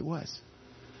 Yes, it was.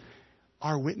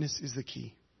 Our witness is the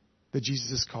key that Jesus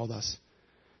has called us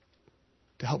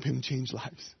to help him change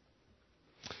lives.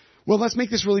 Well, let's make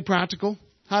this really practical.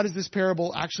 How does this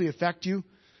parable actually affect you?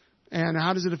 And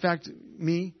how does it affect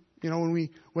me? You know, when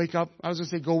we wake up, I was going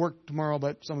to say go work tomorrow,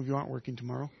 but some of you aren't working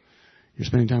tomorrow. You're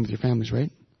spending time with your families,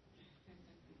 right?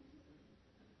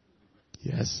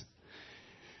 Yes.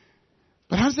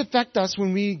 But how does it affect us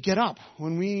when we get up,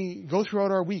 when we go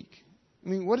throughout our week? I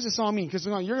mean, what does this all mean? Because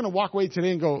you're going to walk away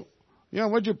today and go,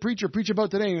 what did your preacher preach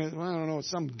about today? And, well, I don't know,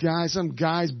 some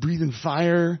guy's breathing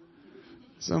fire,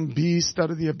 some beast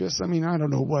out of the abyss. I mean, I don't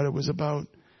know what it was about.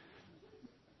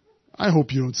 I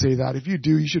hope you don't say that. If you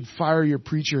do, you should fire your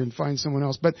preacher and find someone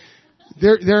else. But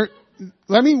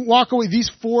let me walk away.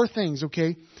 These 4 things,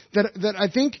 okay, that I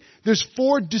think there's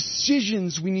 4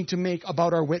 decisions we need to make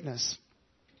about our witness.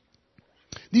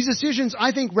 These decisions,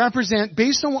 I think, represent,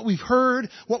 based on what we've heard,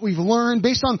 what we've learned,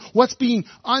 based on what's being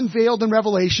unveiled in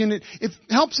Revelation, it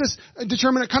helps us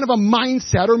determine a kind of a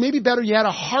mindset, or maybe better yet,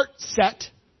 a heart set,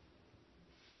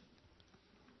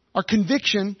 our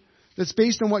conviction that's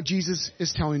based on what Jesus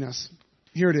is telling us.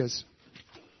 Here it is.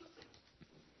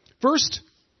 First,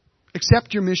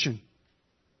 accept your mission.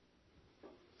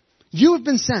 You have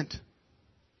been sent.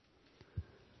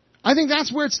 I think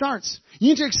that's where it starts. You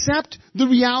need to accept the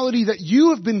reality that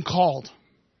you have been called.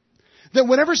 That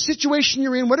whatever situation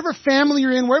you're in, whatever family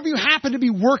you're in, wherever you happen to be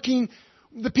working,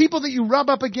 the people that you rub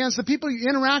up against, the people you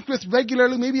interact with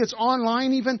regularly, maybe it's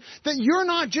online even, that you're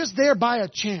not just there by a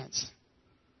chance.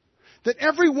 That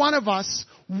every one of us,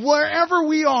 wherever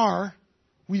we are,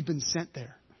 we've been sent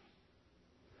there.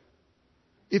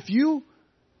 If you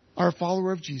are a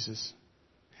follower of Jesus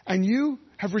and you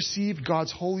have received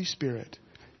God's Holy Spirit,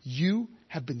 you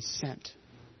have been sent.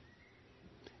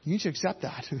 You need to accept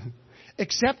that.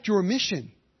 Accept your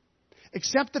mission.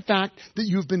 Accept the fact that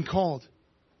you've been called.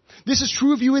 This is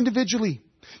true of you individually.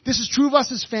 This is true of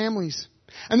us as families.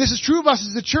 And this is true of us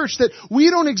as a church, that we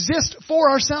don't exist for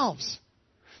ourselves.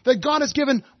 That God has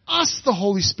given us the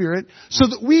Holy Spirit so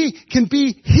that we can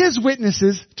be His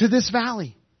witnesses to this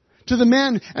valley. To the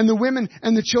men and the women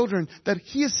and the children that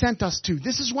He has sent us to.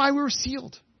 This is why we were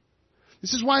sealed.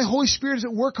 This is why the Holy Spirit is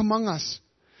at work among us.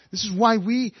 This is why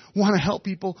we want to help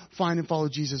people find and follow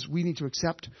Jesus. We need to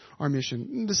accept our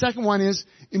mission. The second one is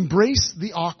embrace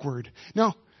the awkward.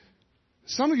 Now,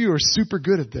 some of you are super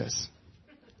good at this.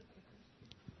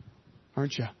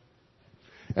 Aren't you?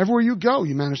 Everywhere you go,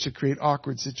 you manage to create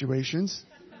awkward situations.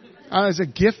 As a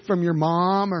gift from your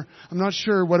mom, or I'm not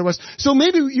sure what it was. So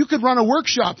maybe you could run a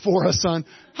workshop for us on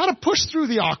how to push through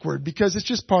the awkward, because it's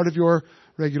just part of your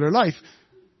regular life.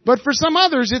 But for some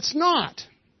others, it's not.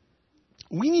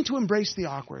 We need to embrace the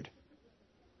awkward.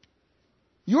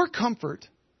 Your comfort,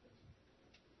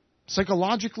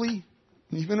 psychologically,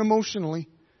 even emotionally,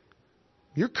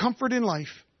 your comfort in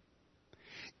life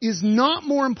is not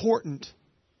more important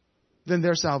than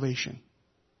their salvation.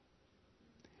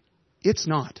 It's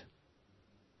not.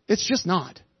 It's just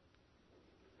not.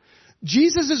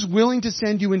 Jesus is willing to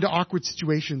send you into awkward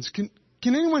situations. Can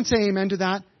anyone say amen to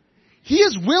that? He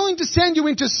is willing to send you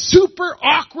into super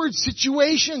awkward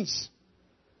situations.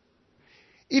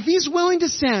 If He's willing to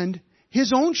send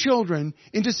His own children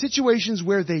into situations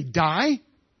where they die,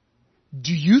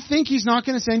 do you think He's not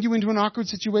going to send you into an awkward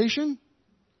situation?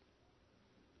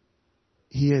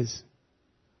 He is.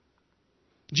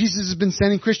 Jesus has been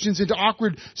sending Christians into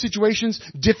awkward situations,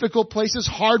 difficult places,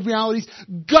 hard realities,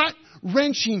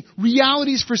 gut-wrenching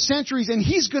realities for centuries, and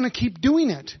He's going to keep doing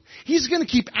it. He's going to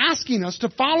keep asking us to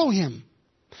follow Him,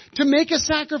 to make a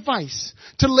sacrifice,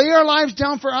 to lay our lives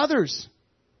down for others,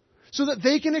 so that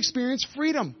they can experience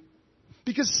freedom.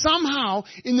 Because somehow,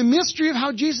 in the mystery of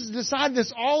how Jesus decided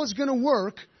this all is going to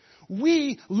work,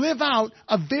 we live out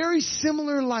a very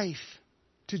similar life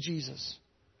to Jesus,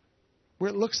 where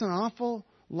it looks an awful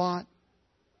lot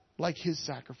like His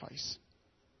sacrifice.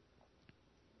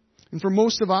 And for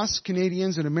most of us,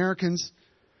 Canadians and Americans,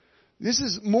 this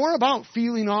is more about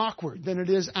feeling awkward than it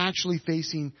is actually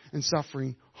facing and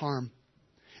suffering harm.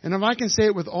 And if I can say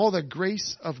it with all the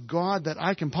grace of God that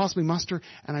I can possibly muster,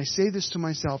 and I say this to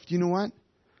myself, do you know what?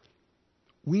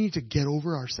 We need to get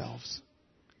over ourselves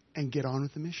and get on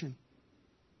with the mission.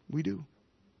 We do.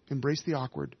 Embrace the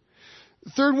awkward. The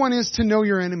third one is to know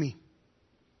your enemy.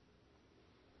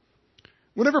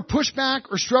 Whatever pushback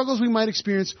or struggles we might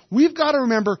experience, we've got to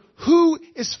remember who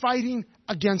is fighting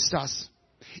against us.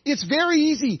 It's very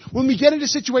easy when we get into a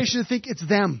situation to think it's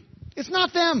them. It's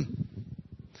not them.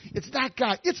 It's that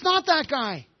guy. It's not that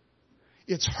guy.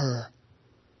 It's her.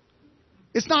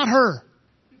 It's not her.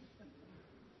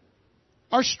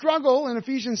 Our struggle in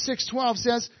Ephesians 6:12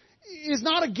 says is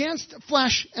not against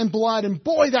flesh and blood. And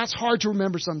boy, that's hard to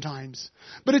remember sometimes.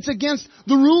 But it's against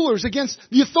the rulers, against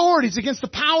the authorities, against the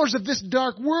powers of this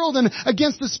dark world, and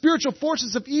against the spiritual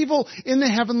forces of evil in the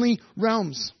heavenly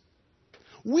realms.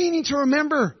 We need to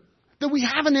remember that we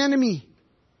have an enemy.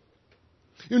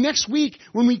 Next week,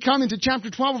 when we come into chapter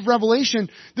 12 of Revelation,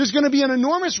 there's going to be an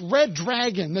enormous red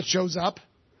dragon that shows up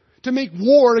to make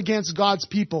war against God's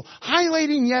people,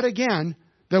 highlighting yet again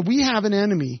that we have an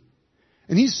enemy.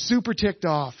 And he's super ticked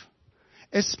off,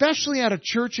 especially at a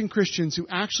church and Christians who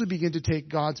actually begin to take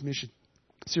God's mission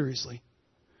seriously,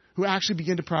 who actually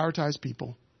begin to prioritize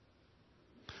people,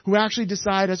 who actually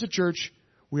decide as a church,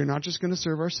 we're not just going to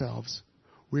serve ourselves,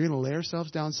 we're going to lay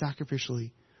ourselves down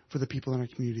sacrificially for the people in our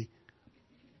community.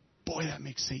 Boy, that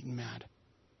makes Satan mad.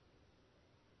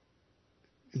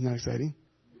 Isn't that exciting?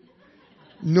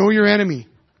 Know your enemy.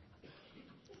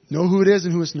 Know who it is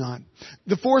and who it's not.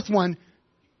 The fourth one,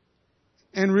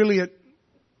 and really it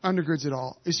undergirds it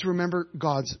all, is to remember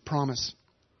God's promise.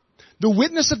 The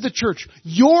witness of the church,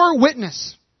 your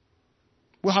witness,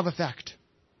 will have effect.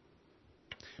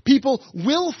 People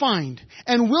will find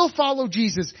and will follow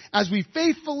Jesus as we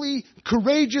faithfully,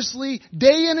 courageously,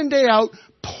 day in and day out,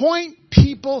 point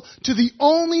people to the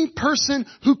only person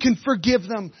who can forgive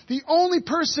them, the only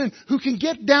person who can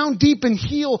get down deep and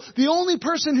heal, the only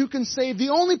person who can save, the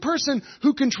only person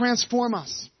who can transform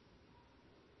us.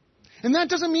 And that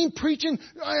doesn't mean preaching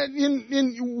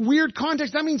in weird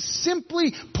context. That means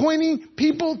simply pointing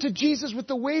people to Jesus with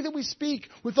the way that we speak,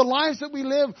 with the lives that we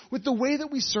live, with the way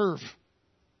that we serve.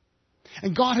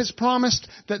 And God has promised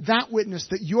that that witness,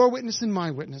 that your witness and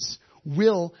my witness,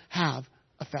 will have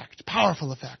effect,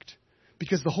 powerful effect,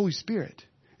 because the Holy Spirit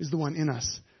is the one in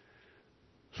us.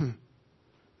 And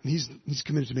He's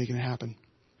committed to making it happen.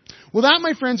 Well, that,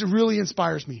 my friends, really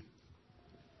inspires me.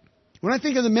 When I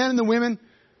think of the men and the women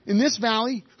in this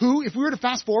valley who, if we were to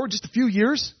fast forward just a few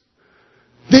years,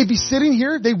 they'd be sitting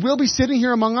here, they will be sitting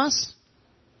here among us,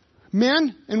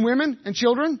 men and women and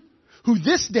children who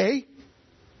this day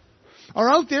are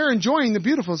out there enjoying the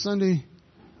beautiful Sunday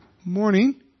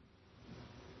morning,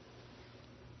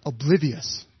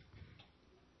 oblivious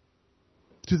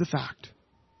to the fact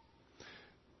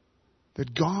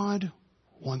that God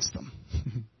wants them,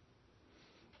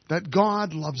 that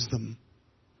God loves them.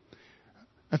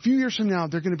 A few years from now,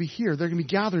 they're going to be here. They're going to be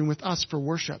gathering with us for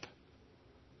worship.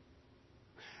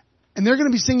 And they're going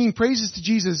to be singing praises to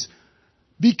Jesus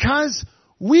because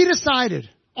we decided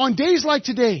on days like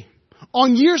today,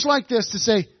 on years like this, to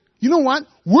say, you know what?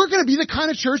 We're going to be the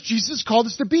kind of church Jesus called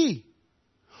us to be.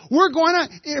 We're going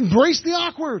to embrace the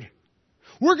awkward.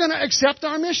 We're going to accept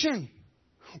our mission.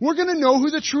 We're going to know who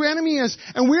the true enemy is.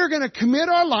 And we're going to commit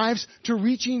our lives to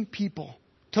reaching people,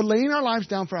 to laying our lives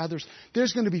down for others.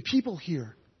 There's going to be people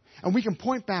here. And we can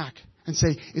point back and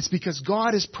say, it's because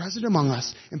God is present among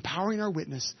us, empowering our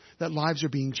witness, that lives are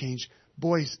being changed.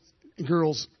 Boys,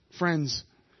 girls, friends,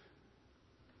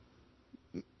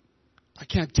 I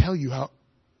can't tell you how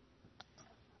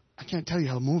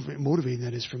motivating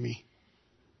that is for me.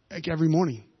 Like every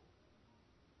morning.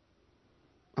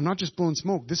 I'm not just blowing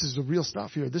smoke. This is the real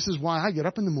stuff here. This is why I get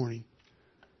up in the morning.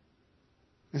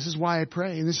 This is why I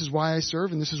pray, and this is why I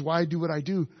serve, and this is why I do what I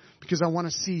do, because I want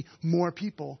to see more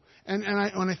people. And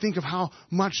when I think of how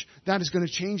much that is going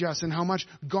to change us and how much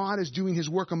God is doing His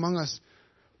work among us,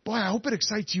 boy, I hope it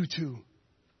excites you too.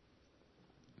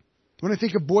 When I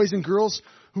think of boys and girls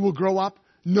who will grow up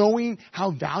knowing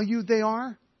how valued they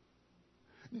are,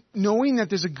 knowing that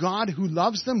there's a God who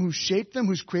loves them, who shaped them,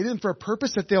 who's created them for a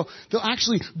purpose, that they'll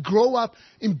actually grow up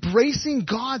embracing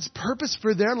God's purpose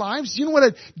for their lives. You know what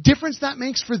a difference that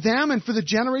makes for them and for the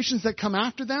generations that come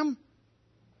after them?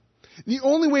 The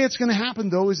only way it's going to happen,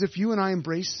 though, is if you and I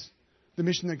embrace the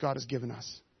mission that God has given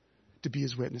us to be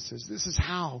His witnesses. This is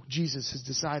how Jesus has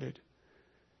decided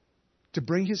to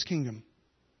bring His kingdom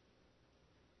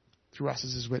through us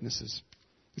as His witnesses.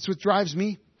 It's what drives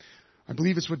me. I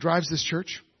believe it's what drives this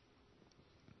church.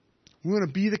 We want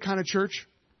to be the kind of church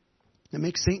that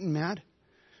makes Satan mad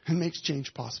and makes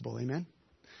change possible. Amen?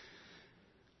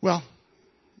 Well,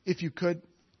 if you could,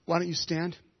 why don't you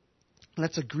stand?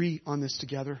 Let's agree on this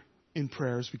together in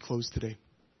prayer as we close today.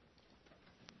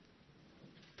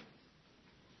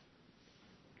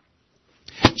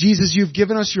 Jesus, you've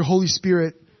given us your Holy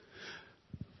Spirit,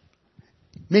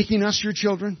 making us your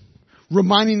children,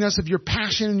 reminding us of your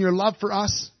passion and your love for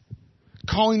us,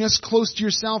 calling us close to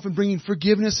yourself and bringing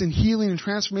forgiveness and healing and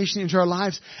transformation into our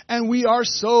lives. And we are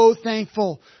so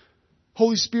thankful.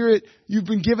 Holy Spirit, you've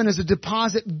been given as a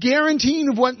deposit, guaranteeing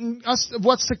of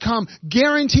what's to come,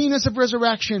 guaranteeing us of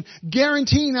resurrection,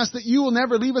 guaranteeing us that you will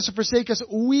never leave us or forsake us.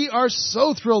 We are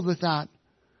so thrilled with that.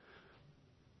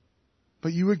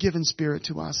 But you were given Spirit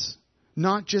to us,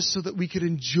 not just so that we could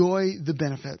enjoy the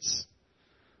benefits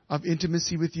of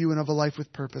intimacy with you and of a life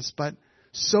with purpose, but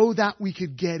so that we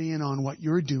could get in on what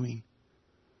you're doing.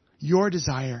 Your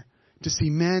desire to see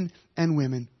men and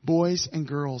women, boys and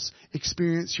girls,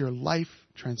 experience your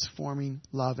life-transforming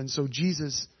love. And so,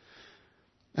 Jesus,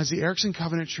 as the Erickson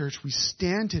Covenant Church, we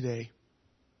stand today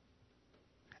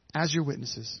as your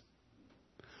witnesses.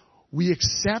 We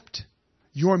accept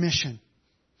your mission.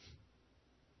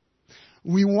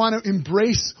 We want to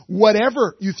embrace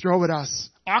whatever you throw at us,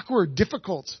 awkward,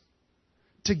 difficult,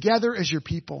 together as your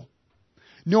people,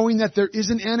 knowing that there is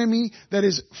an enemy that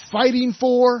is fighting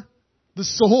for the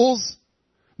souls,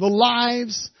 the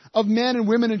lives of men and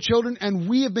women and children, and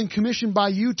we have been commissioned by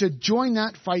you to join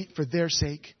that fight for their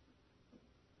sake,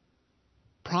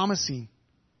 promising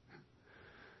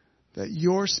that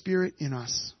your Spirit in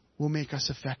us will make us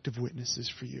effective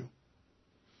witnesses for you.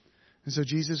 And so,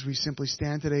 Jesus, we simply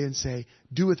stand today and say,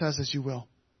 do with us as you will.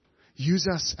 Use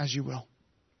us as you will.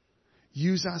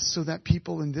 Use us so that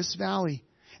people in this valley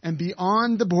and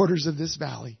beyond the borders of this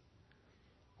valley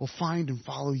will find and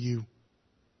follow you.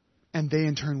 And they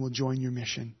in turn will join your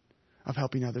mission of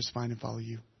helping others find and follow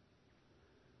you.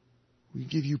 We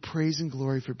give you praise and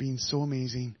glory for being so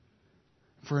amazing,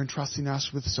 for entrusting us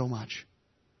with so much.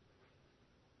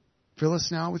 Fill us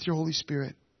now with your Holy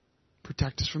Spirit.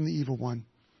 Protect us from the evil one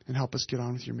and help us get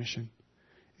on with your mission.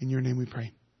 In your name we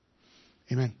pray.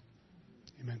 Amen.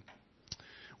 Amen.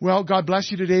 Well, God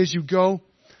bless you today as you go.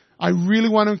 I really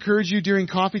want to encourage you during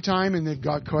coffee time, and they've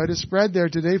got quite a spread there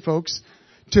today, folks,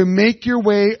 to make your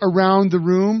way around the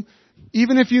room.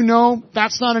 Even if you know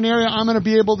that's not an area I'm going to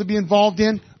be able to be involved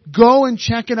in, go and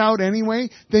check it out anyway.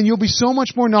 Then you'll be so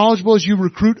much more knowledgeable as you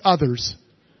recruit others.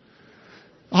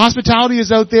 Hospitality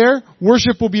is out there.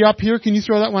 Worship will be up here. Can you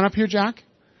throw that one up here, Jack?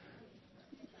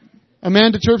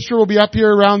 Amanda Terpstra will be up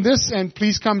here around this, and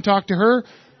please come talk to her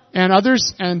and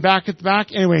others, and back at the back.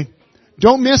 Anyway,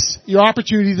 don't miss your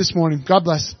opportunity this morning. God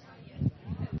bless.